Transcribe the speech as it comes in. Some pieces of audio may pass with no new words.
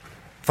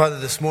Father,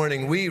 this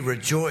morning we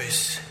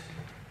rejoice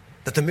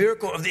that the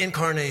miracle of the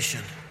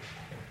incarnation,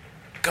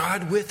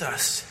 God with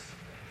us,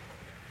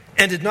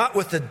 ended not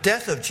with the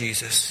death of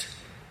Jesus,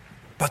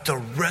 but the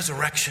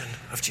resurrection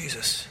of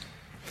Jesus.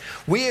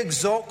 We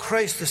exalt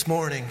Christ this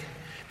morning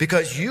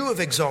because you have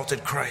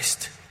exalted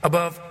Christ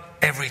above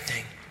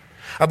everything,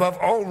 above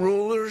all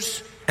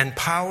rulers and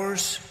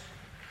powers,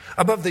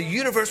 above the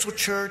universal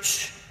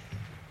church,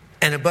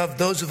 and above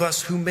those of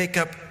us who make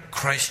up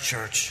Christ's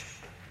church.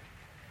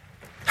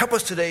 Help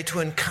us today to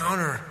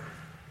encounter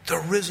the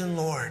risen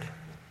Lord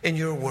in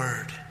your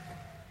word,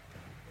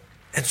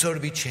 and so to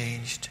be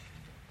changed.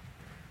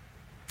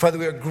 Father,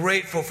 we are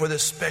grateful for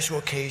this special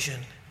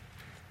occasion,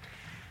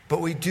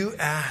 but we do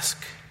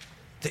ask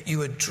that you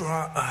would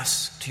draw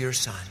us to your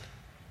Son.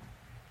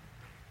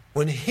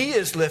 When he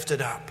is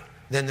lifted up,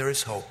 then there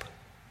is hope.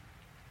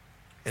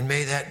 And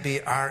may that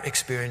be our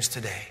experience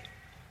today.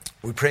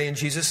 We pray in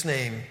Jesus'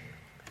 name,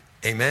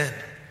 amen.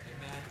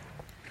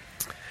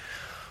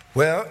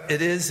 Well,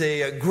 it is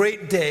a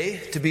great day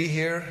to be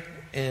here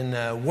in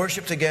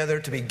worship together,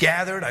 to be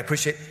gathered. I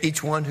appreciate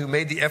each one who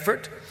made the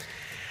effort.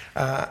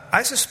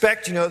 I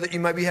suspect, that you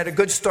maybe had a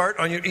good start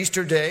on your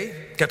Easter day,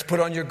 got to put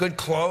on your good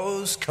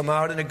clothes, come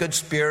out in a good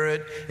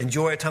spirit,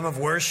 enjoy a time of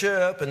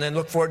worship, and then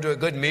look forward to a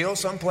good meal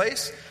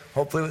someplace,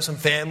 hopefully with some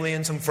family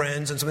and some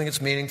friends and something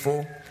that's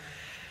meaningful.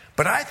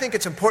 But I think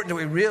it's important that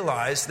we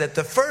realize that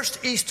the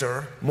first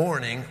Easter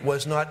morning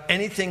was not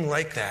anything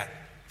like that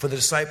for the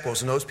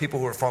disciples and those people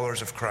who were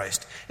followers of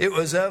Christ. It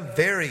was a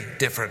very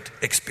different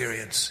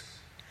experience.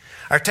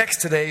 Our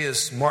text today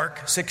is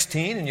Mark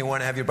 16, and you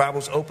want to have your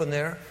Bibles open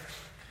there.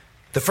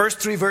 The first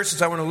 3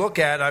 verses I want to look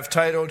at, I've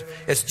titled,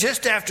 "It's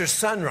just after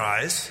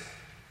sunrise,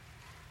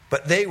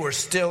 but they were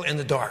still in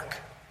the dark."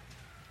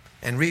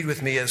 And read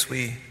with me as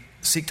we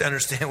seek to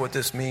understand what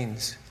this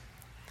means.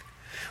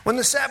 When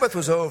the Sabbath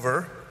was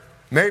over,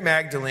 Mary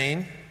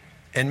Magdalene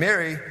and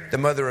Mary, the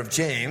mother of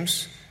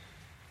James,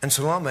 and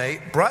Salome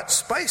brought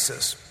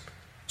spices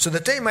so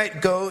that they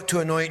might go to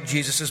anoint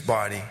Jesus'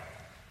 body.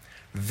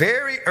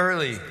 Very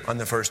early on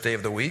the first day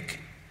of the week,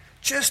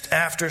 just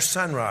after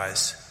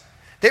sunrise,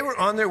 they were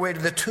on their way to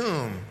the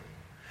tomb,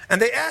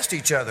 and they asked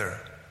each other,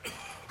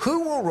 "Who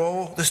will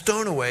roll the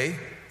stone away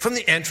from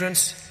the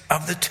entrance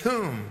of the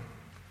tomb?"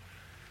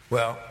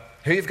 Well,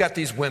 here you've got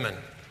these women.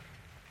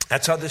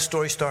 That's how this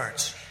story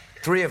starts.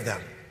 3 of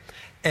them.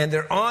 And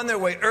they're on their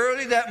way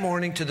early that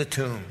morning to the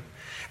tomb.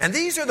 And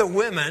these are the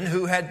women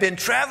who had been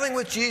traveling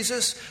with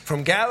Jesus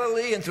from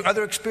Galilee and through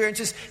other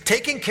experiences,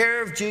 taking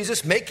care of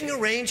Jesus, making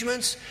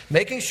arrangements,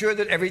 making sure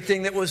that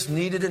everything that was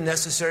needed and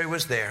necessary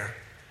was there.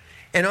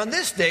 And on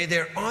this day,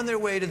 they're on their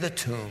way to the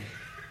tomb.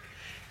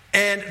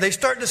 And they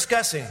start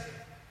discussing,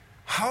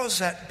 how's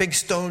that big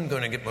stone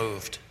going to get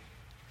moved?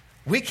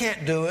 We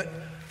can't do it.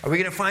 Are we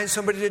going to find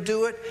somebody to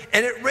do it?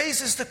 And it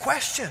raises the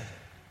question,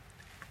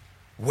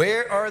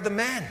 where are the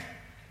men?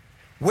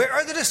 Where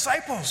are the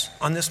disciples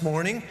on this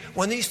morning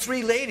when these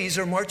 3 ladies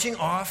are marching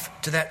off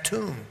to that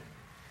tomb?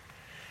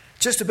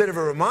 Just a bit of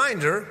a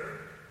reminder,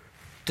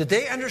 did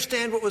they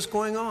understand what was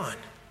going on?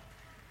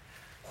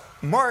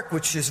 Mark,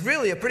 which is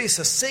really a pretty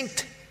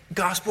succinct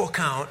gospel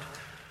account,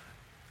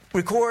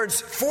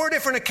 records 4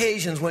 different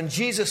occasions when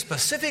Jesus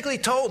specifically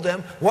told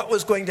them what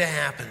was going to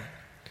happen.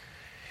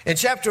 In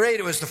chapter 8,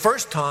 it was the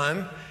first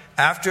time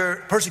after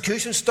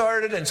persecution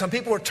started and some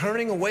people were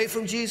turning away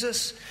from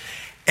Jesus.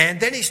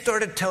 And then he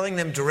started telling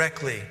them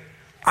directly,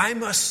 I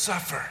must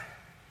suffer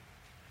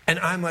and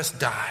I must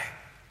die,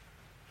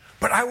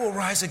 but I will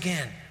rise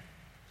again.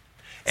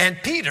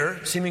 And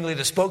Peter, seemingly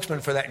the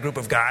spokesman for that group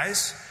of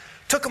guys,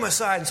 took him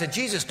aside and said,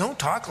 Jesus, don't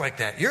talk like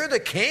that. You're the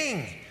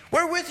king.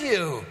 We're with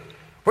you.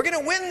 We're going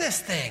to win this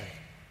thing.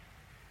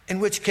 In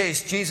which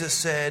case Jesus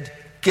said,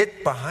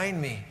 get behind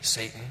me,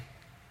 Satan.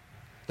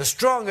 The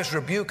strongest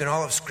rebuke in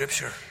all of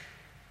Scripture.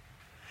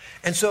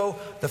 And so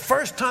the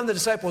first time the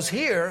disciples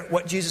hear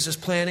what Jesus is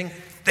planning,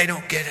 they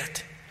don't get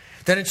it.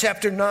 Then in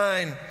chapter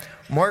 9,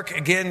 Mark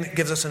again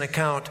gives us an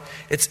account.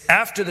 It's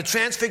after the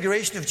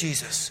transfiguration of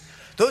Jesus.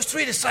 Those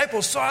 3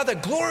 disciples saw the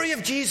glory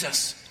of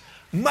Jesus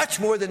much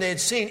more than they had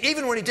seen,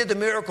 even when he did the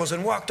miracles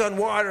and walked on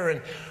water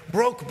and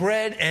broke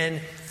bread and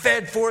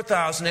fed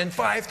 4,000 and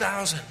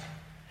 5,000.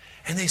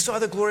 And they saw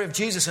the glory of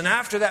Jesus. And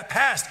after that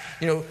passed,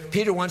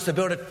 Peter wants to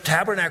build a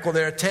tabernacle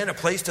there, a tent, a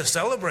place to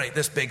celebrate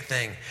this big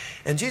thing.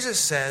 And Jesus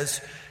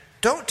says,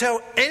 don't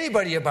tell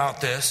anybody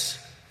about this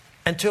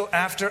until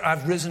after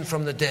I've risen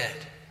from the dead.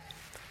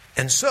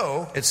 And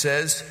so, it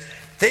says,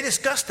 they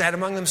discussed that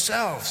among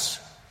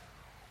themselves.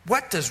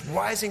 What does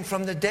rising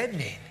from the dead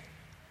mean?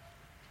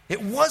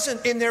 It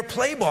wasn't in their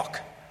playbook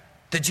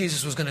that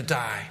Jesus was going to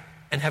die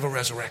and have a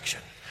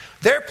resurrection.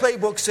 Their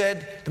playbook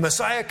said the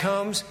Messiah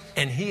comes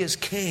and he is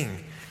king.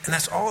 And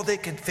that's all they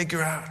could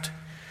figure out.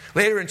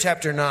 Later in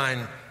chapter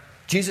 9,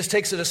 Jesus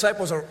takes the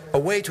disciples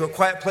away to a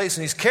quiet place,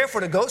 and he's careful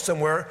to go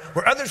somewhere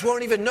where others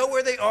won't even know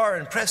where they are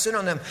and press in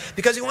on them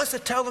because he wants to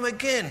tell them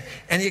again.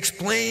 And he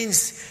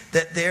explains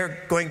that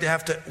they're going to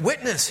have to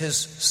witness his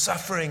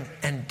suffering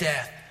and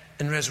death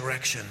and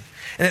resurrection.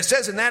 And it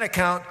says in that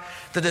account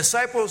the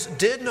disciples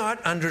did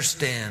not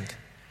understand,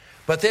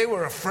 but they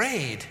were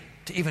afraid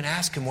to even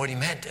ask him what he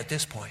meant at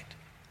this point.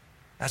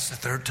 That's the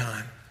third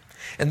time.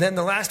 And then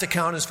the last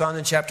account is found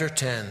in chapter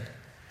 10.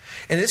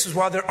 And this is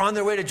while they're on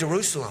their way to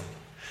Jerusalem.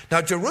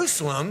 Now,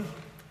 Jerusalem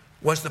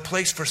was the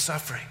place for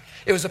suffering.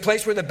 It was a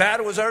place where the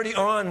battle was already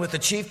on with the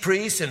chief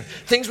priests and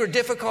things were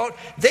difficult.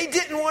 They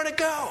didn't want to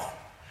go.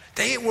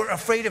 They were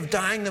afraid of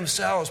dying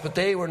themselves, but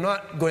they were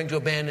not going to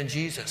abandon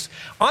Jesus.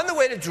 On the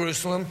way to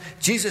Jerusalem,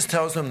 Jesus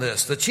tells them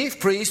this: the chief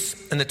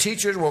priests and the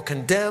teachers will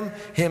condemn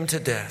him to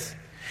death.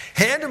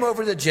 Hand him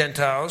over to the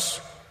Gentiles,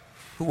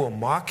 who will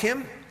mock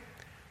him,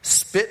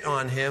 spit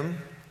on him,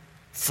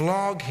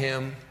 flog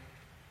him,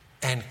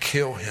 and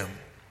kill him.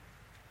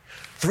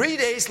 3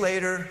 days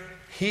later,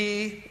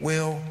 he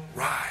will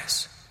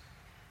rise.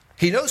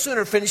 He no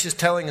sooner finishes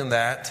telling them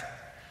that,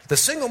 the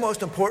single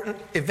most important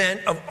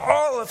event of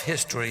all of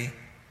history,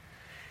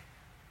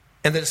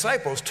 and the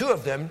disciples, two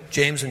of them,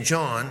 James and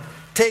John,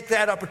 take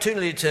that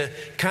opportunity to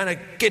kind of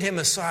get him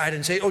aside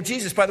and say, oh,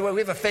 Jesus, by the way,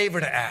 we have a favor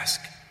to ask.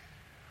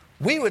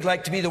 We would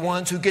like to be the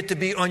ones who get to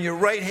be on your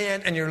right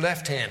hand and your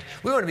left hand.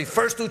 We want to be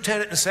first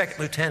lieutenant and second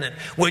lieutenant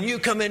when you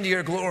come into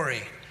your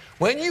glory.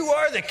 When you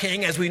are the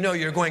king, as we know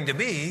you're going to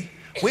be,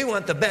 we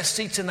want the best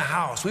seats in the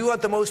house. We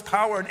want the most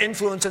power and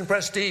influence and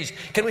prestige.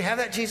 Can we have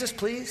that, Jesus,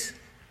 please?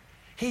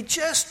 He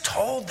just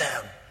told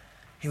them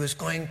he was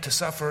going to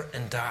suffer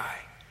and die.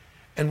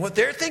 And what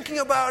they're thinking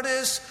about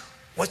is,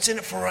 what's in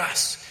it for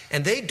us?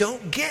 And they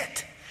don't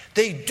get,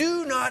 they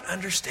do not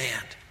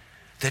understand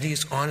that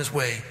he's on his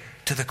way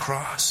to the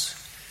cross.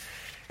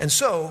 And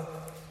so,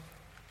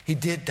 he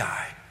did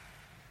die.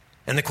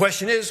 And the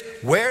question is,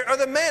 where are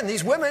the men?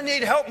 These women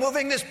need help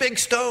moving this big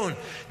stone.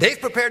 They've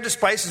prepared the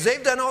spices.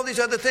 They've done all these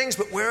other things,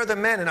 but where are the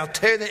men? And I'll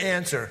tell you the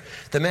answer.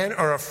 The men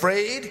are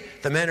afraid,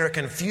 the men are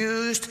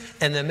confused,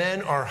 and the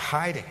men are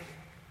hiding.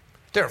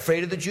 They're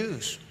afraid of the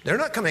Jews. They're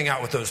not coming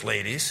out with those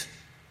ladies.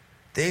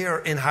 They are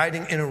in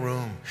hiding in a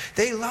room.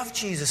 They love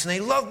Jesus, and they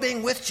love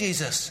being with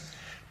Jesus.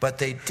 But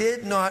they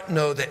did not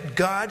know that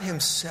God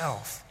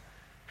himself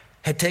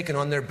had taken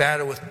on their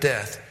battle with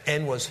death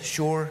and was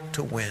sure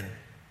to win.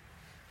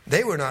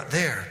 They were not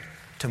there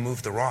to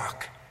move the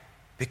rock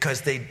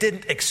because they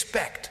didn't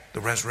expect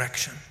the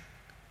resurrection.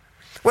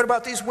 What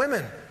about these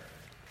women?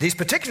 These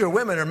particular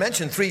women are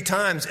mentioned 3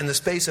 times in the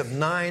space of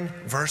 9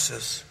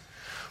 verses.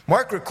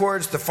 Mark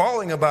records the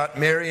following about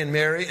Mary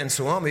and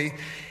Salome.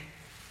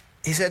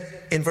 He said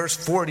in verse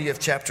 40 of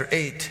chapter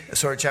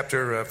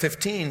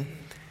 15,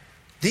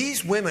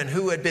 these women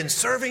who had been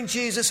serving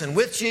Jesus and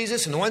with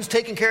Jesus and the ones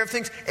taking care of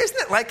things,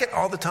 isn't it like it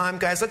all the time,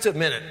 guys? Let's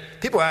admit it.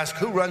 People ask,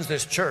 who runs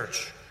this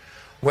church?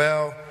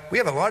 Well, we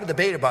have a lot of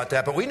debate about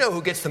that, but we know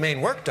who gets the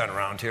main work done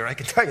around here. I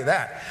can tell you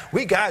that.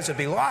 We guys would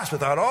be lost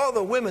without all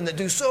the women that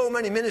do so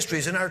many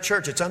ministries in our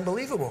church. It's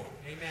unbelievable.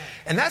 Amen.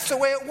 And that's the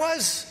way it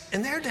was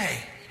in their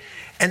day.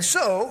 And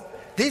so,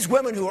 these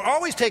women who were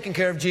always taking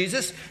care of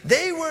Jesus,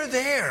 they were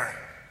there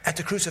at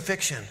the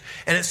crucifixion.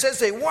 And it says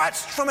they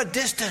watched from a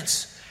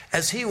distance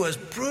as he was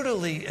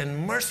brutally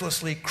and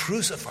mercilessly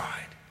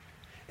crucified.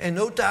 And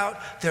no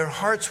doubt their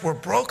hearts were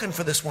broken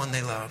for this one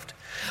they loved.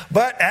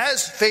 But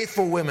as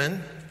faithful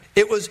women,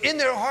 it was in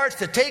their hearts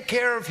to take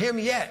care of him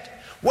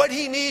yet. What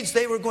he needs,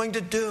 they were going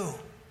to do.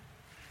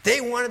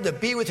 They wanted to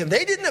be with him.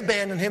 They didn't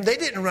abandon him. They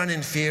didn't run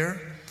in fear.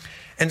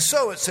 And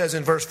so it says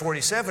in verse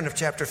 47 of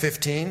chapter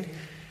 15,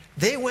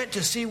 they went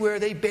to see where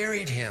they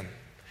buried him.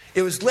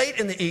 It was late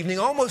in the evening,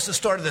 almost the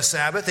start of the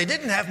Sabbath. They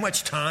didn't have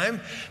much time,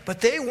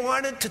 but they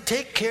wanted to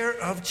take care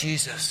of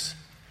Jesus.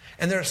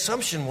 And their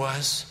assumption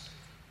was,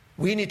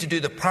 we need to do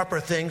the proper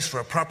things for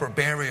a proper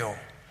burial.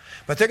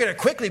 But they're going to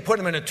quickly put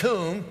him in a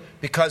tomb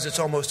because it's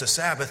almost a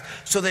Sabbath.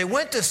 So they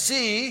went to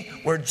see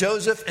where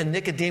Joseph and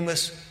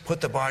Nicodemus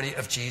put the body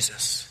of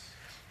Jesus.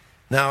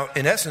 Now,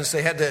 in essence,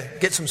 they had to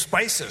get some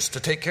spices to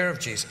take care of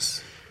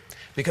Jesus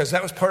because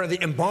that was part of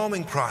the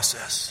embalming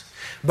process.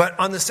 But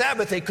on the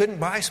Sabbath, they couldn't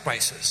buy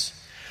spices.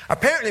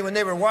 Apparently, when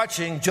they were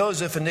watching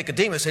Joseph and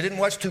Nicodemus, they didn't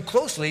watch too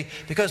closely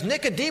because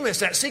Nicodemus,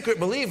 that secret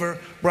believer,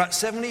 brought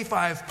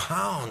 75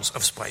 pounds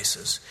of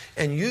spices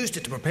and used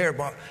it to prepare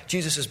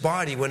Jesus'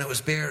 body when it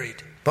was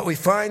buried. But we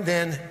find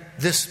then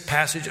this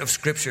passage of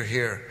Scripture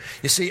here.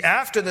 You see,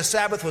 after the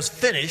Sabbath was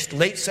finished,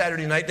 late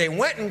Saturday night, they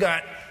went and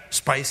got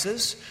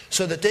spices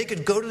so that they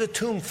could go to the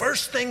tomb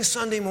first thing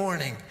Sunday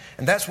morning.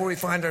 And that's where we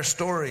find our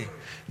story.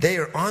 They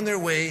are on their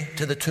way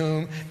to the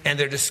tomb and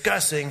they're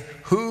discussing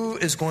who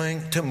is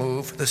going to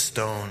move the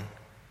stone.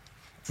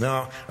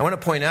 Now, I want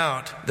to point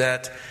out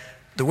that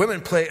the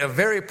women play a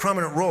very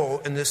prominent role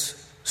in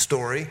this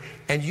story,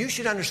 and you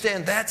should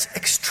understand that's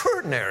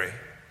extraordinary.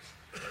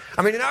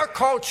 I mean, in our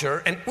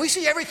culture, and we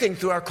see everything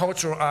through our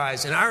cultural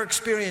eyes and our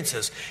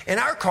experiences. In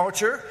our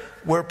culture,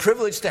 we're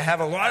privileged to have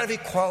a lot of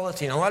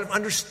equality and a lot of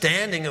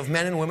understanding of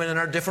men and women in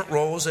our different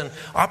roles and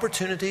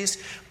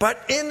opportunities.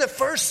 But in the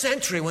first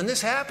century, when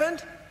this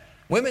happened,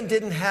 women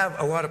didn't have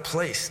a lot of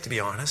place, to be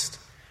honest.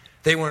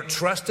 They weren't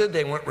trusted.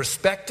 They weren't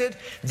respected.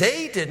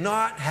 They did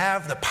not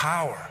have the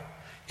power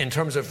in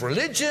terms of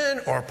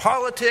religion or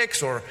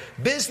politics or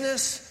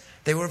business.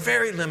 They were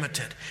very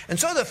limited. And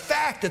so the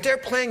fact that they're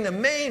playing the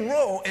main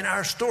role in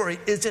our story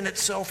is in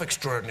itself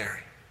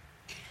extraordinary.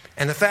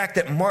 And the fact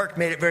that Mark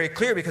made it very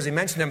clear because he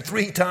mentioned them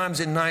 3 times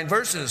in 9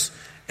 verses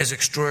is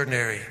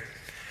extraordinary.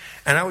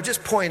 And I would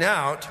just point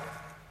out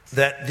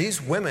that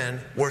these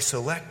women were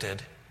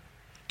selected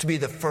to be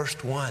the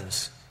first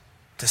ones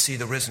to see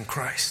the risen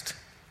Christ.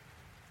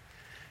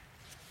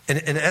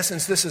 In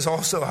essence, this is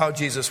also how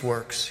Jesus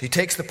works. He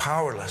takes the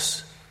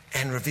powerless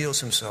and reveals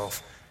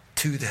himself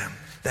to them.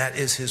 That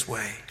is his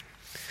way.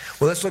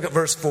 Well, let's look at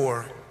verse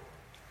 4.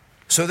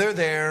 So they're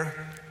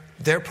there.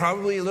 They're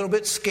probably a little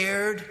bit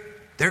scared.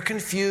 They're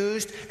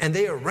confused. And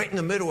they are right in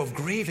the middle of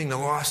grieving the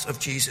loss of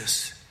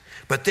Jesus.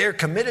 But they're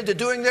committed to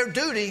doing their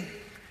duty.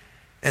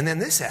 And then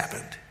this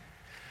happened.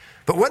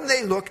 But when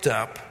they looked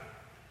up,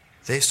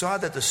 they saw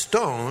that the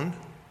stone,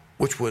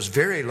 which was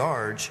very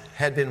large,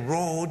 had been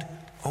rolled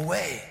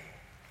away.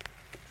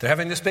 They're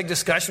having this big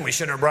discussion. We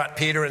should have brought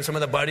Peter and some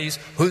of the buddies.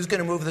 Who's going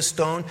to move the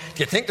stone? Do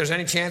you think there's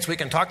any chance we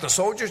can talk the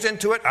soldiers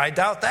into it? I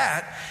doubt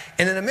that.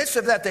 And in the midst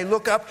of that, they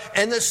look up,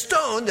 and the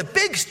stone, the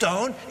big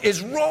stone,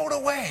 is rolled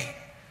away.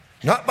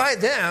 Not by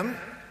them,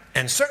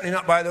 and certainly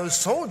not by those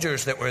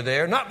soldiers that were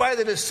there, not by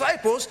the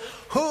disciples.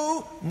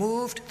 Who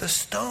moved the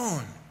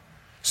stone?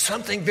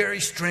 Something very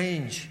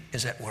strange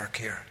is at work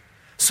here.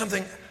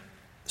 Something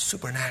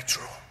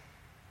supernatural.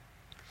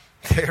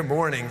 Their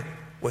mourning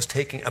was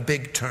taking a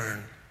big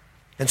turn.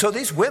 And so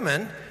these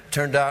women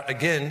turned out,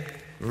 again,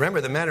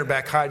 remember the men are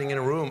back hiding in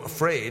a room,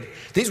 afraid.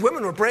 These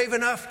women were brave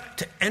enough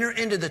to enter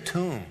into the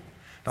tomb.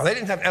 Now, they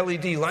didn't have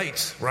LED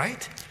lights,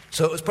 right?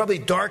 So it was probably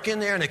dark in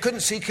there, and they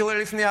couldn't see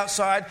clearly from the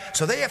outside.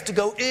 So they have to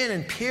go in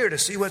and peer to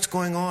see what's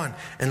going on.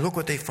 And look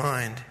what they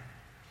find.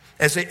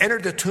 As they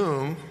entered the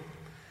tomb,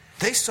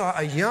 they saw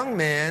a young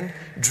man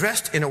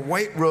dressed in a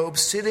white robe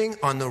sitting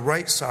on the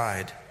right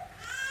side.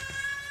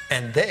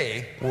 And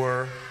they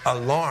were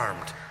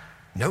alarmed.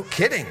 No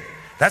kidding.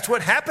 That's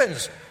what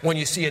happens when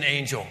you see an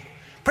angel.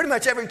 Pretty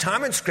much every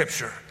time in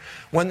Scripture.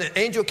 When the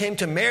angel came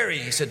to Mary,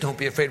 he said, don't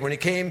be afraid. When he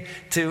came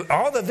to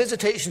all the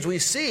visitations we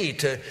see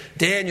to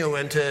Daniel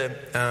and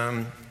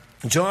to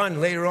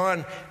John later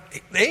on,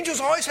 the angels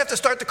always have to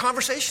start the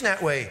conversation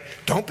that way.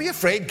 Don't be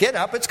afraid. Get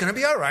up. It's going to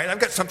be all right. I've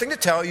got something to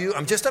tell you.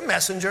 I'm just a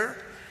messenger.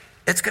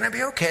 It's going to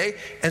be okay.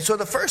 And so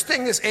the first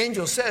thing this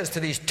angel says to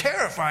these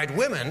terrified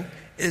women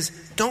is,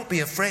 don't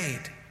be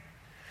afraid.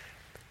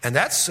 And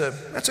that's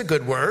a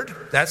good word.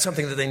 That's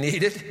something that they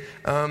needed.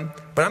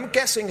 But I'm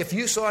guessing if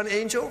you saw an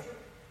angel,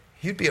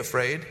 you'd be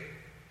afraid.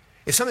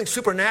 If something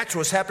supernatural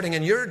was happening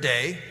in your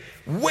day,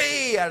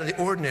 way out of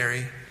the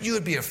ordinary, you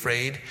would be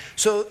afraid.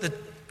 So the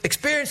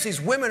experience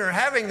these women are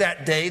having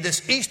that day,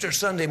 this Easter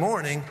Sunday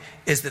morning,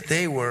 is that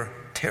they were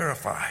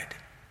terrified.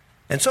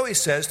 And so he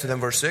says to them,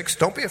 verse 6,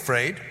 don't be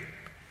afraid.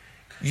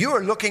 You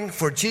are looking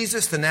for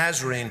Jesus the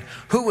Nazarene,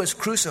 who was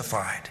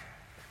crucified.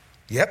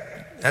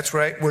 Yep, that's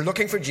right. We're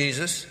looking for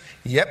Jesus.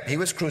 Yep, he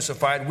was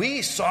crucified.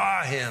 We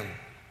saw him.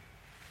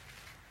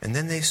 And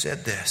then they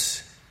said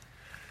this.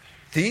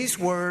 These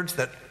words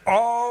that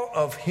all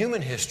of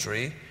human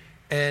history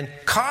and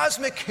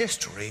cosmic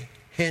history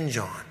hinge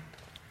on.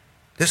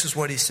 This is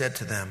what he said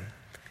to them.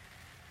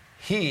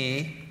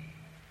 He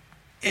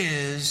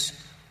is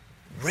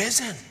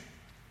risen.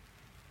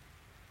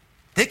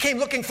 They came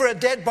looking for a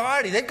dead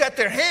body. They've got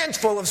their hands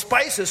full of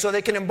spices so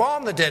they can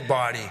embalm the dead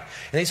body.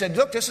 And he said,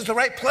 look, this is the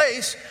right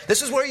place.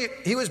 This is where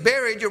he was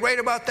buried. You're right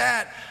about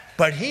that.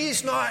 But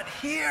he's not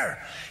here.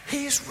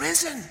 He's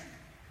risen.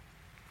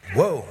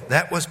 Whoa,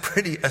 that was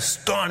pretty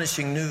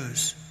astonishing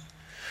news.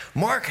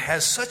 Mark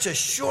has such a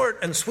short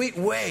and sweet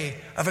way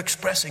of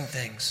expressing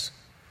things.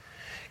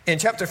 In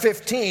chapter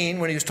 15,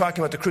 when he was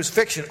talking about the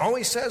crucifixion, all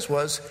he says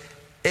was,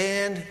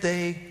 and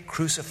they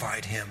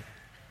crucified him.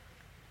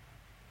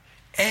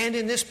 And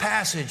in this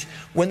passage,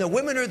 when the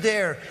women are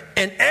there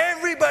and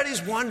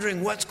everybody's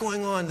wondering what's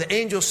going on, the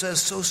angel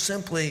says so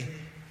simply,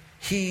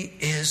 he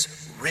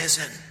is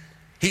risen.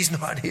 He's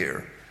not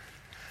here.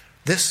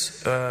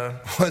 This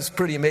was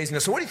pretty amazing.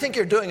 So what do you think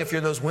you're doing if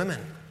you're those women?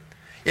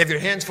 You have your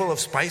hands full of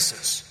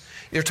spices.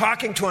 You're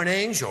talking to an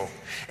angel.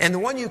 And the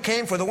one you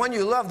came for, the one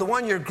you love, the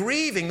one you're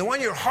grieving, the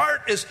one your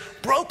heart is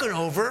broken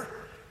over,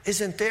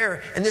 isn't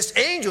there. And this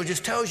angel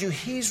just tells you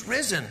he's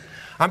risen.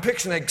 I'm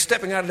picturing like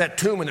stepping out of that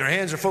tomb and their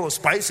hands are full of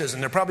spices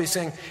and they're probably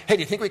saying, hey,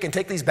 do you think we can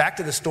take these back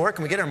to the store?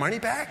 Can we get our money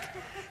back?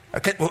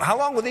 Okay, well, how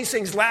long will these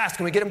things last?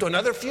 Can we get them to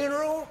another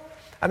funeral?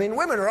 I mean,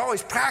 women are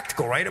always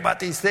practical, right, about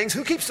these things.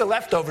 Who keeps the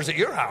leftovers at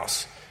your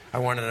house? I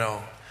want to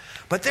know.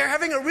 But they're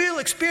having a real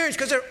experience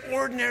because they're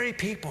ordinary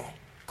people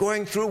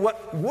going through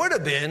what would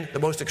have been the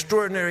most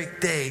extraordinary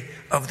day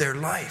of their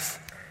life.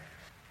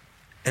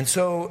 And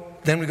so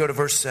then we go to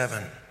verse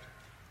 7.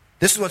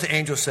 This is what the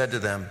angel said to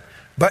them.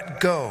 But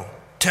go,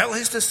 tell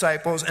his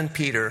disciples and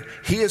Peter,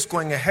 he is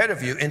going ahead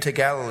of you into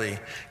Galilee.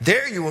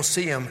 There you will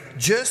see him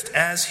just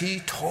as he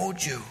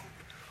told you.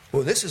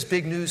 Well, this is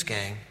big news,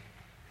 gang.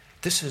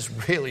 This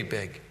is really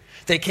big.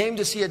 They came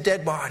to see a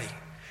dead body.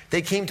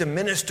 They came to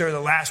minister the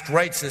last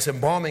rites, this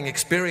embalming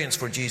experience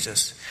for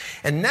Jesus.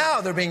 And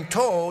now they're being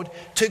told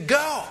to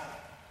go.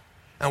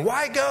 And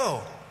why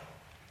go?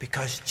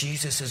 Because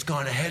Jesus has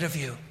gone ahead of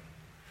you.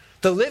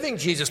 The living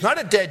Jesus, not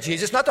a dead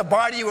Jesus, not the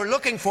body you were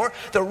looking for.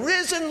 The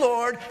risen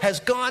Lord has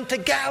gone to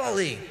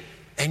Galilee.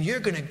 And you're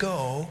going to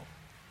go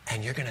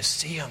and you're going to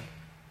see him.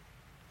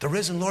 The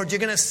risen Lord, you're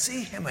going to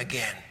see him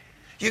again.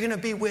 You're going to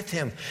be with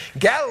him.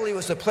 Galilee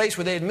was the place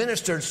where they had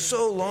ministered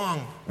so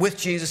long with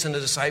Jesus and the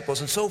disciples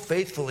and so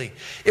faithfully.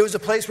 It was a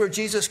place where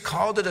Jesus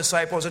called the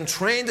disciples and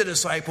trained the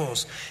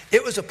disciples.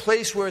 It was a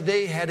place where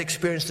they had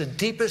experienced the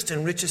deepest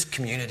and richest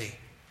community.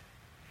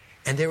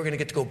 And they were going to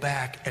get to go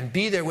back and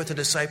be there with the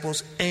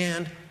disciples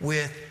and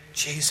with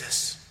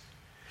Jesus.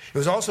 It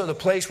was also the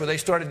place where they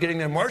started getting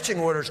their marching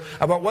orders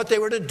about what they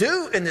were to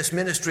do in this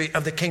ministry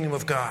of the kingdom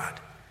of God.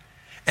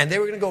 And they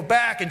were going to go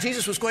back, and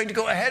Jesus was going to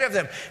go ahead of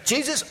them.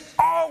 Jesus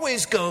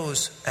always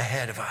goes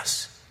ahead of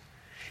us.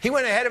 He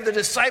went ahead of the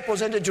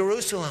disciples into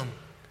Jerusalem.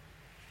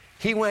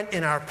 He went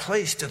in our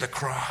place to the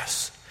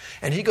cross.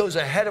 And he goes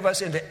ahead of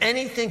us into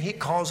anything he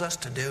calls us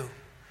to do.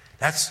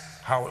 That's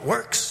how it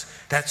works.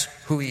 That's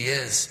who he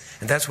is.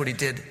 And that's what he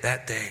did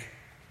that day.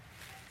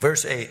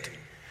 Verse 8.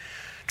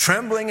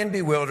 Trembling and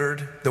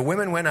bewildered, the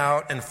women went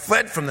out and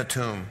fled from the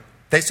tomb.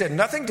 They said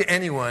nothing to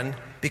anyone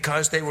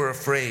because they were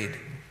afraid.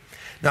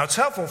 Now, it's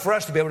helpful for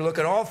us to be able to look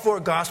at all four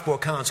gospel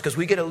accounts because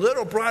we get a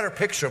little broader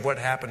picture of what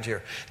happened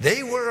here.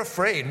 They were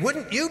afraid.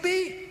 Wouldn't you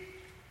be?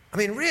 I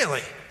mean,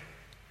 really.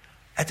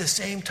 At the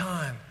same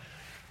time,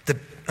 the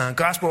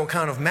gospel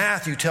account of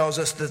Matthew tells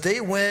us that they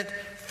went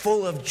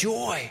full of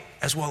joy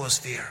as well as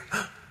fear.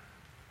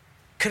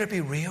 Could it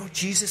be real?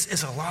 Jesus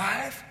is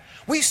alive?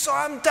 We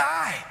saw him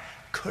die.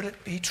 Could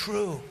it be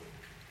true?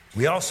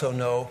 We also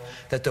know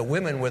that the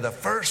women were the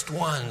first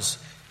ones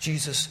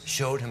Jesus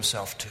showed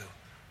himself to.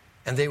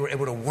 And they were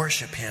able to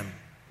worship him.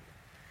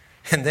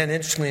 And then,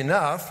 interestingly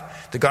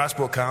enough, the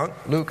gospel account,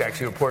 Luke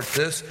actually reports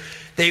this,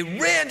 they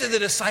ran to the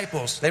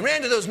disciples. They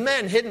ran to those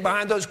men hidden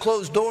behind those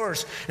closed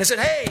doors and said,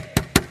 hey,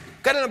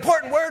 got an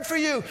important word for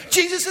you.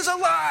 Jesus is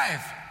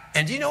alive.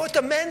 And do you know what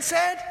the men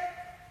said?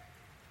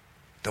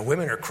 The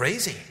women are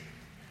crazy.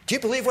 Do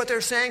you believe what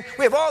they're saying?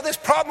 We have all this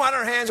problem on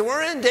our hands and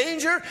we're in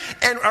danger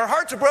and our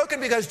hearts are broken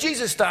because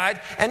Jesus died.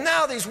 And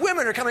now these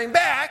women are coming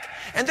back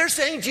and they're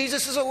saying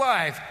Jesus is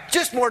alive.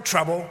 Just more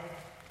trouble.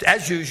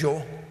 As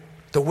usual,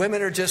 the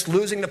women are just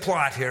losing the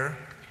plot here.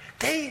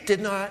 They did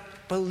not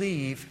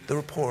believe the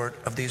report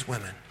of these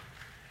women.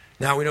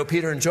 Now we know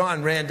Peter and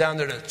John ran down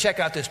there to check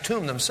out this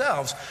tomb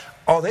themselves.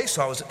 All they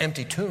saw was an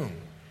empty tomb.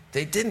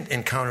 They didn't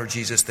encounter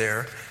Jesus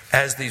there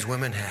as these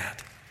women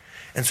had.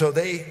 And so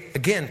they,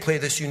 again, play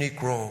this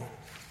unique role.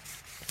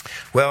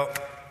 Well,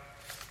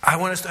 I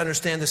want us to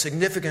understand the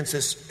significance of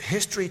this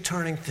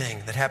history-turning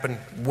thing that happened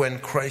when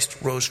Christ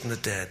rose from the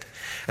dead.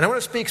 And I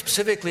want to speak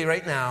specifically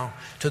right now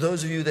to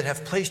those of you that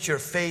have placed your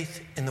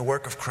faith in the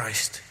work of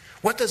Christ.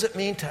 What does it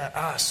mean to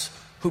us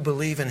who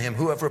believe in him,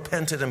 who have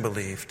repented and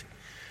believed?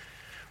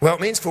 Well,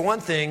 it means, for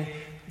one thing,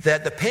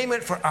 that the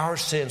payment for our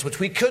sins, which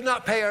we could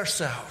not pay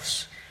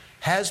ourselves,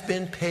 has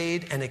been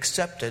paid and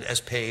accepted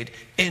as paid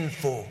in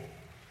full.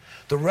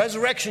 The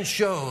resurrection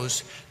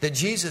shows that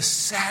Jesus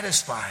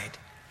satisfied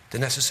the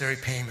necessary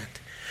payment.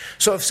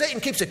 So if Satan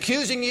keeps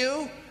accusing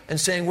you and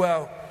saying,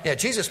 well, yeah,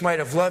 Jesus might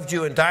have loved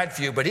you and died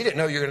for you, but he didn't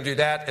know you were going to do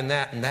that and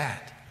that and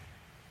that.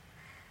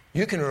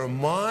 You can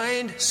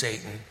remind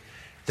Satan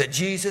that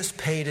Jesus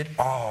paid it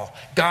all.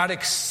 God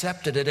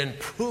accepted it and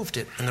proved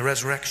it in the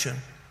resurrection.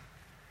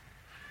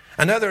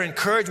 Another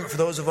encouragement for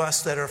those of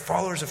us that are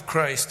followers of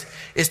Christ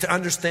is to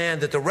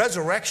understand that the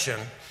resurrection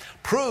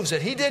proves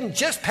that he didn't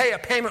just pay a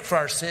payment for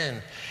our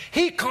sin.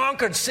 He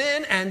conquered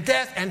sin and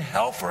death and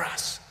hell for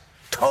us.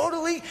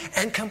 Totally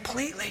and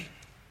completely.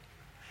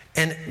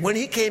 And when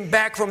he came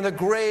back from the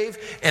grave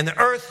and the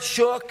earth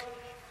shook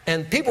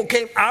and people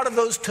came out of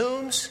those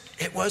tombs,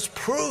 it was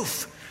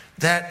proof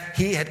that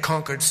he had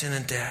conquered sin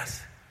and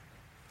death.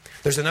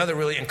 There's another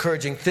really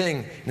encouraging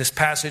thing in this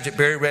passage that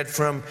Barry read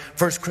from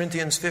 1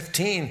 Corinthians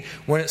 15.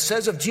 When it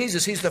says of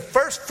Jesus, he's the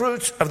first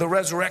fruits of the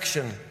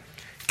resurrection.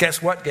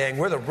 Guess what, gang?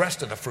 We're the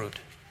rest of the fruit.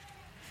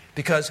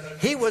 Because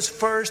he was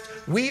first,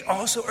 we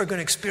also are going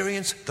to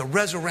experience the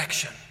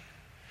resurrection.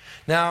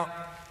 Now,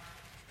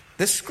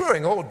 this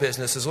screwing old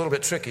business is a little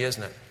bit tricky,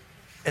 isn't it?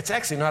 It's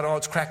actually not all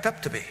it's cracked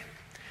up to be.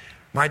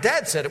 My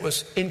dad said it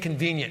was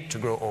inconvenient to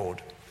grow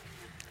old.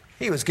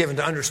 He was given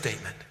to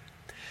understatement.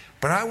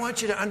 But I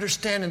want you to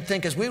understand and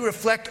think as we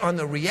reflect on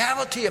the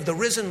reality of the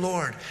risen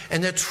Lord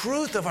and the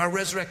truth of our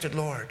resurrected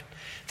Lord,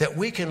 that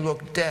we can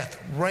look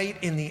death right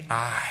in the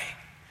eye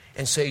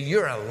and say,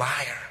 you're a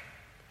liar.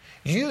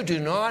 You do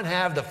not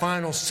have the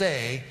final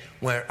say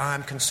where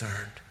I'm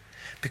concerned.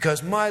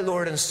 Because my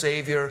Lord and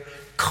Savior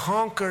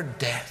conquered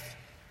death.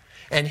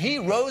 And he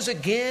rose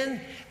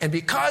again, and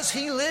because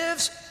he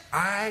lives,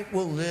 I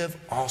will live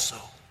also.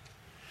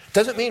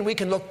 Doesn't mean we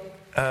can look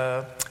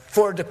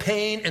forward to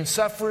pain and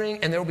suffering,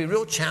 and there will be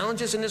real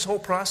challenges in this whole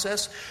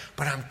process.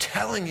 But I'm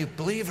telling you,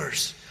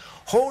 believers,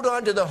 hold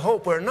on to the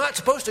hope. We're not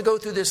supposed to go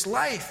through this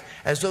life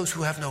as those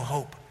who have no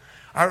hope.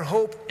 Our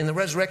hope in the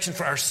resurrection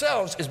for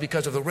ourselves is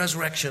because of the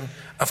resurrection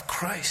of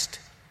Christ.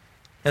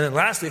 And then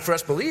lastly, for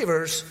us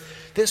believers,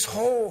 this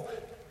whole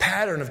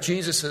pattern of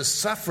Jesus'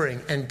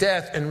 suffering and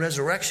death and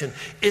resurrection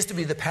is to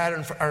be the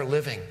pattern for our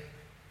living.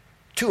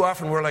 Too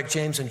often we're like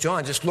James and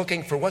John, just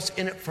looking for what's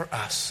in it for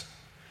us.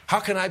 How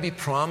can I be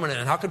prominent?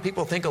 And how can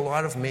people think a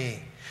lot of me?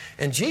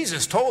 And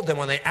Jesus told them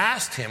when they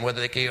asked him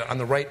whether they could go on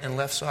the right and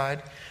left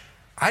side,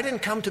 I didn't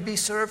come to be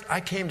served,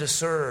 I came to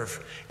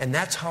serve. And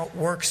that's how it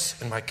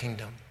works in my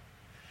kingdom.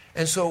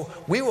 And so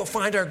we will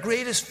find our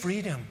greatest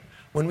freedom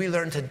when we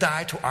learn to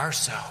die to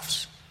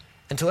ourselves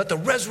and to let the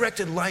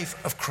resurrected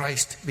life of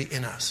Christ be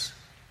in us.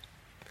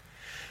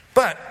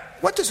 But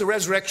what does the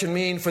resurrection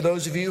mean for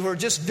those of you who are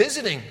just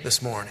visiting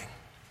this morning?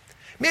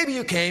 Maybe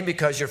you came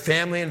because your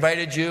family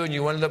invited you and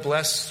you wanted to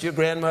bless your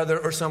grandmother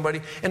or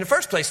somebody. In the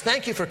first place,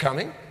 thank you for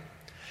coming.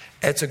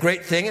 It's a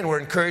great thing and we're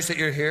encouraged that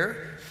you're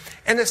here.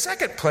 In the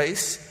second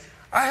place,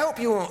 I hope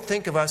you won't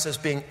think of us as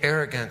being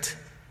arrogant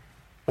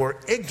or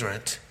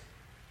ignorant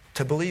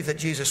to believe that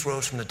Jesus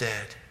rose from the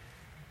dead.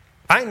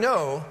 I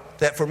know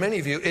that for many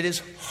of you, it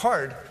is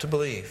hard to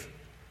believe.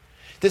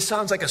 This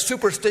sounds like a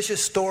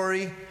superstitious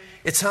story.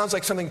 It sounds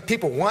like something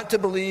people want to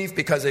believe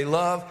because they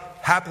love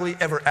happily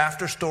ever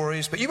after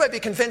stories. But you might be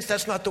convinced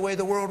that's not the way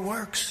the world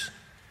works.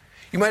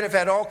 You might have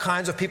had all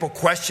kinds of people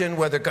question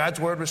whether God's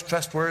word was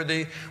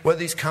trustworthy, whether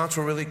these counts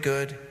were really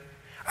good.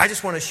 I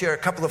just want to share a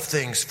couple of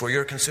things for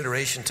your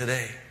consideration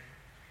today.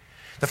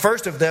 The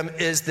first of them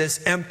is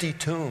this empty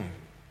tomb.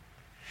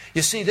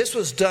 You see, this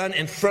was done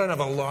in front of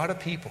a lot of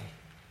people.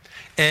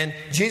 And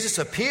Jesus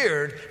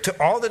appeared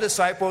to all the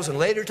disciples and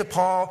later to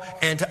Paul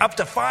and to up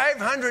to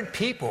 500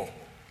 people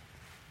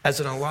as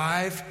an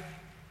alive,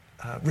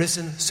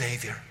 risen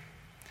Savior.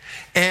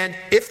 And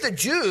if the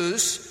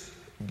Jews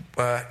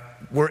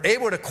were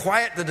able to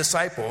quiet the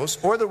disciples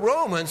or the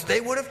Romans,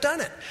 they would have done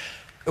it.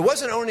 It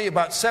wasn't only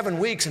about 7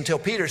 weeks until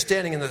Peter,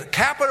 standing in the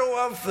capital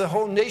of the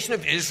whole nation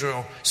of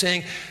Israel,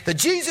 saying, the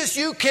Jesus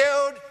you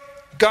killed,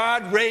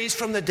 God raised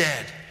from the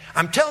dead.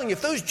 I'm telling you,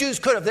 if those Jews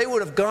could have, they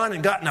would have gone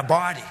and gotten a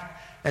body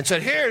and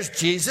said, here's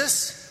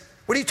Jesus.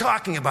 What are you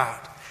talking about?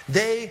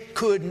 They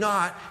could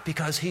not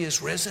because he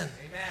is risen.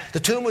 Amen. The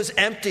tomb was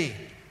empty.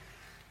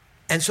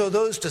 And so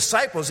those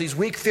disciples, these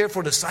weak,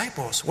 fearful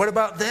disciples, what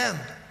about them?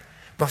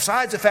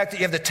 Besides the fact that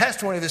you have the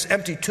testimony of this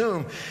empty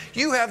tomb,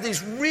 you have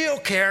these real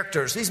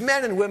characters, these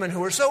men and women who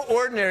were so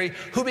ordinary,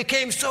 who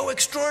became so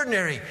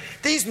extraordinary.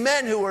 These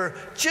men who were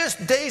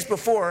just days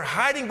before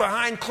hiding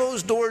behind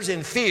closed doors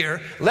in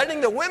fear, letting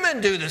the women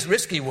do this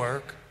risky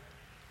work.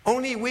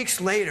 Only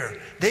weeks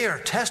later, they are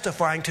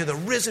testifying to the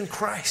risen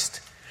Christ.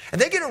 And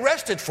they get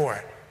arrested for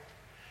it.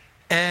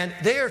 And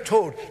they are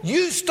told,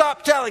 you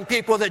stop telling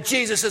people that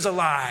Jesus is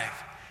alive.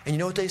 And you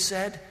know what they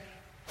said?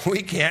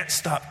 We can't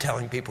stop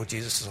telling people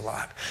Jesus is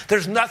alive.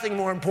 There's nothing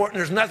more important.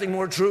 There's nothing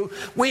more true.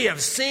 We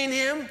have seen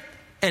him,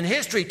 and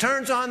history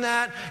turns on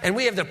that, and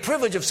we have the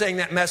privilege of saying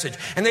that message.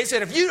 And they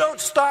said, if you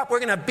don't stop, we're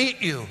going to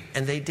beat you.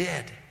 And they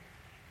did.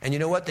 And you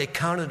know what? They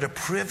counted it a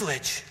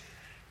privilege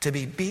to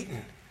be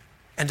beaten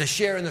and to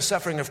share in the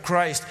suffering of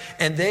Christ.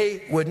 And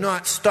they would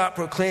not stop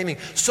proclaiming.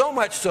 So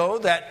much so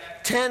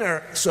that 10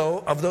 or so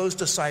of those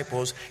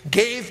disciples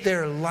gave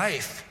their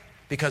life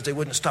because they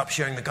wouldn't stop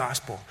sharing the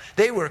gospel.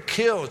 They were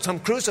killed, some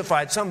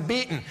crucified, some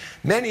beaten,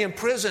 many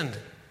imprisoned,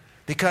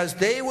 because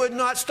they would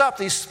not stop.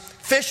 These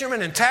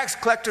fishermen and tax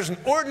collectors and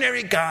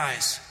ordinary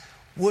guys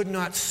would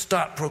not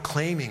stop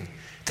proclaiming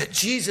that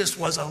Jesus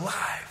was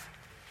alive.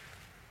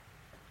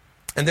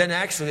 And then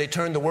actually they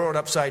turned the world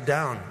upside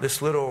down.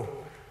 This little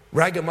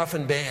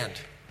ragamuffin band,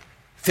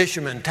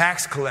 fishermen,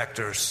 tax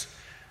collectors,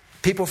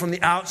 people from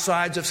the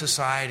outsides of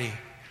society,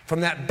 from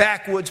that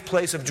backwoods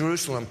place of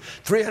Jerusalem.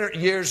 300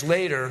 years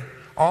later,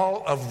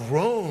 all of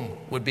Rome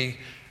would be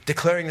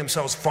declaring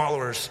themselves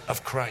followers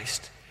of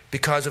Christ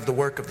because of the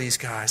work of these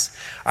guys.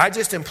 I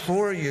just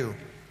implore you,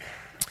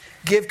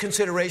 give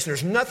consideration.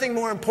 There's nothing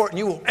more important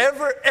you will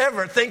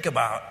ever think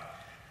about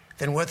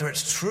than whether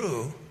it's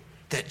true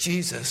that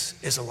Jesus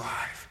is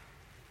alive.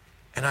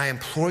 And I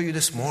implore you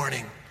this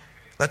morning,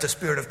 let the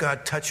Spirit of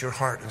God touch your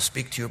heart and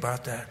speak to you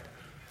about that.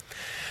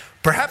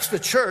 Perhaps the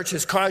church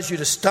has caused you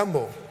to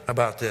stumble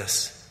about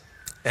this,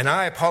 and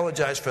I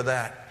apologize for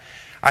that.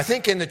 I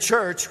think in the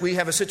church we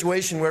have a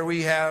situation where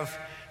we have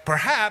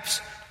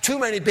perhaps too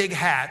many big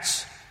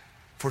hats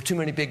for too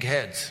many big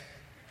heads.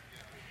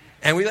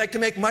 And we like to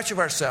make much of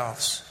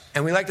ourselves.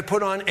 And we like to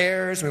put on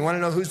airs. And we want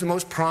to know who's the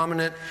most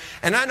prominent.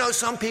 And I know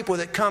some people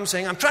that come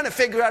saying, I'm trying to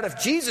figure out if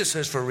Jesus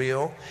is for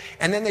real.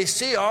 And then they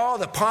see all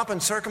the pomp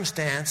and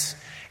circumstance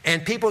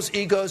and people's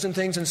egos and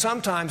things, and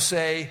sometimes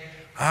say,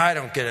 I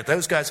don't get it.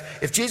 Those guys,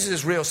 if Jesus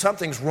is real,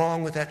 something's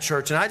wrong with that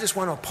church. And I just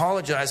want to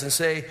apologize and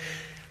say,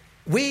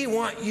 we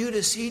want you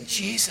to see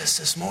Jesus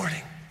this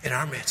morning in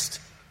our midst.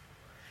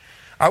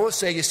 I will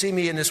say, you see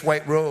me in this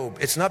white robe.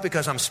 It's not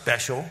because I'm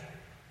special.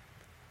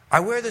 I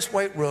wear this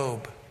white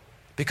robe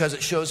because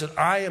it shows that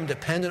I am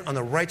dependent on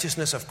the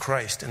righteousness of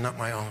Christ and not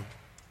my own.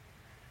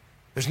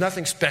 There's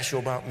nothing special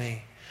about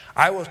me.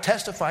 I will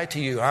testify to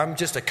you. I'm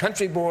just a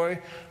country boy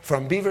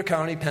from Beaver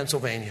County,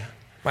 Pennsylvania.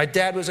 My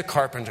dad was a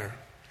carpenter.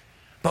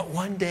 But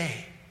one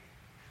day,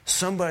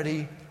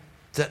 somebody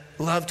that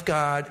loved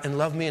God and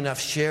loved me enough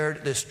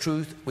shared this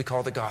truth we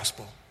call the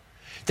gospel.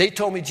 They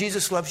told me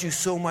Jesus loves you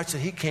so much that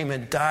he came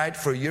and died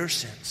for your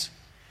sins.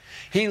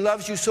 He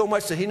loves you so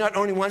much that he not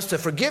only wants to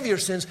forgive your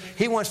sins,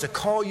 he wants to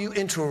call you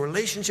into a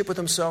relationship with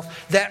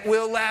himself that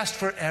will last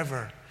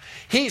forever.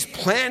 He's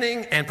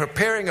planning and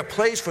preparing a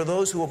place for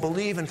those who will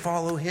believe and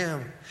follow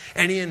him.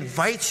 And he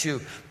invites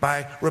you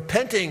by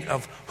repenting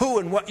of who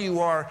and what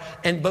you are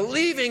and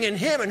believing in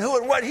him and who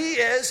and what he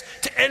is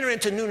to enter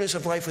into newness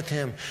of life with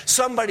him.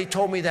 Somebody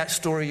told me that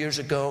story years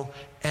ago,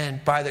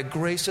 and by the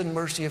grace and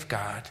mercy of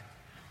God,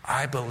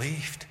 I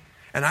believed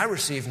and I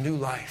received new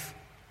life.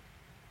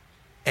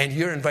 And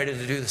you're invited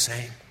to do the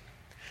same.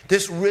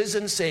 This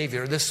risen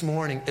Savior this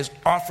morning is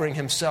offering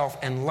himself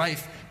and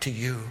life to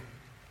you.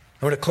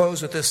 I'm going to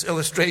close with this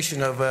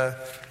illustration of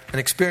an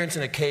experience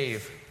in a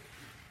cave.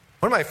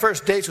 One of my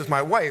first dates with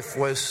my wife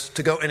was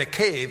to go in a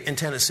cave in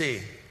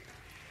Tennessee.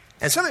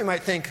 And some of you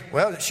might think,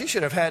 well, she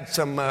should have had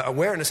some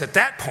awareness at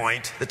that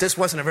point that this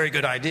wasn't a very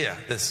good idea,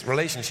 this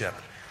relationship.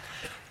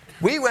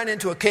 We went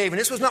into a cave, and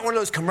this was not one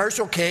of those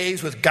commercial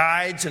caves with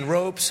guides and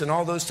ropes and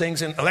all those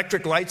things and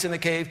electric lights in the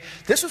cave.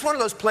 This was one of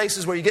those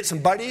places where you get some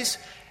buddies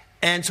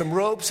and some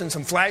ropes and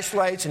some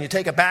flashlights, and you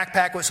take a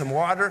backpack with some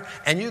water,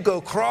 and you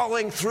go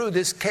crawling through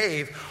this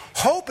cave,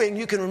 hoping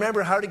you can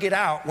remember how to get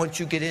out once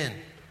you get in.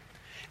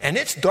 And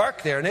it's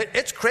dark there, and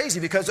it's crazy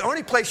because the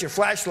only place your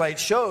flashlight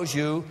shows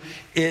you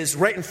is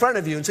right in front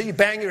of you. And so you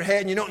bang your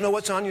head, and you don't know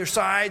what's on your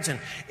sides, and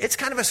it's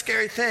kind of a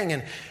scary thing.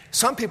 And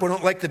some people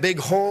don't like the big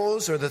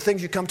holes or the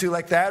things you come to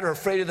like that, or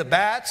afraid of the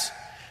bats.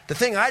 The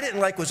thing I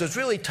didn't like was those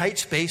really tight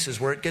spaces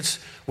where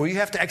you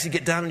have to actually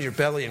get down on your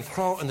belly and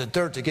crawl in the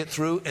dirt to get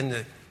through, and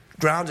the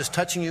ground is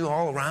touching you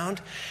all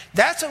around.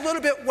 That's a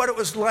little bit what it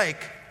was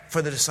like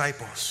for the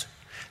disciples.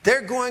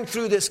 They're going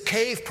through this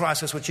cave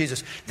process with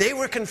Jesus. They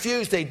were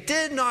confused. They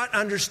did not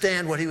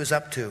understand what he was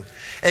up to.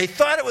 They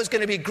thought it was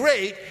going to be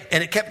great,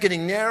 and it kept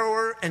getting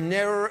narrower and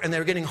narrower, and they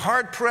were getting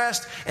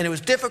hard-pressed, and it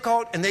was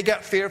difficult, and they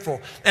got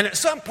fearful. And at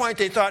some point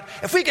they thought,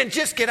 if we can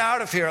just get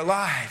out of here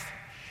alive,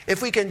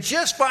 if we can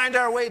just find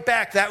our way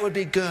back, that would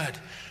be good.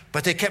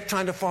 But they kept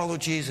trying to follow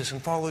Jesus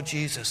and follow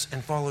Jesus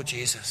and follow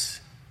Jesus.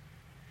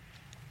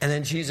 And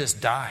then Jesus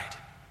died.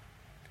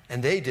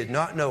 And they did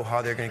not know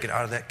how they were going to get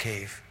out of that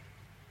cave.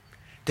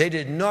 They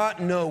did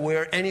not know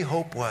where any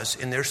hope was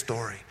in their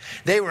story.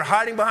 They were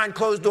hiding behind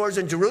closed doors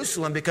in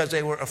Jerusalem because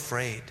they were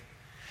afraid.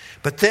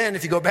 But then,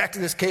 if you go back to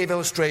this cave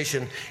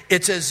illustration,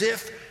 it's as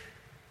if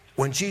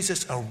when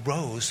Jesus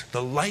arose,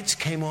 the lights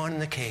came on in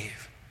the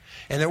cave.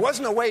 And there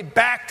wasn't a way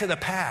back to the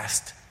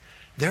past.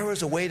 There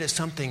was a way to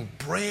something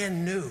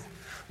brand new.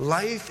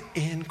 Life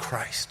in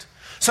Christ.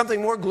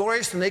 Something more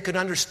glorious than they could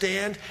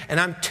understand.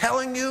 And I'm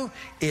telling you,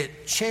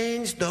 it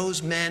changed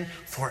those men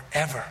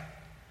forever.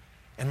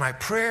 And my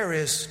prayer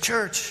is,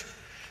 church,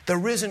 the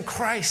risen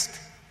Christ,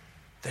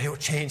 that he will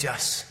change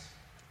us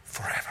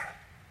forever.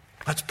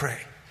 Let's pray.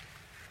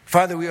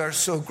 Father, we are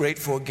so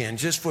grateful again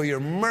just for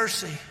your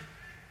mercy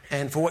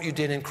and for what you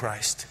did in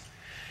Christ.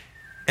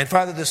 And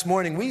Father, this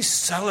morning we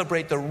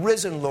celebrate the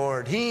risen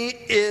Lord. He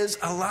is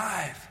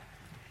alive.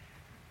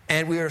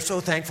 And we are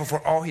so thankful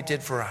for all he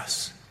did for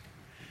us.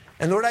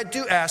 And Lord, I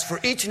do ask for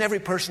each and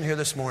every person here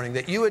this morning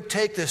that you would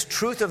take this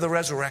truth of the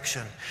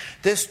resurrection,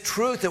 this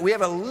truth that we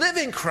have a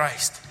living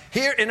Christ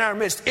here in our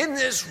midst, in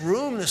this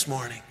room this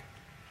morning,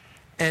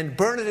 and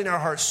burn it in our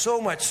hearts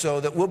so much so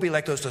that we'll be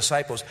like those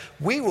disciples.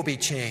 We will be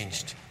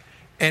changed,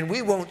 and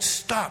we won't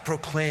stop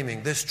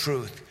proclaiming this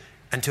truth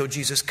until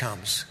Jesus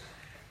comes.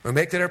 We'll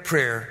make that our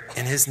prayer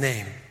in his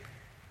name.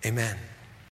 Amen.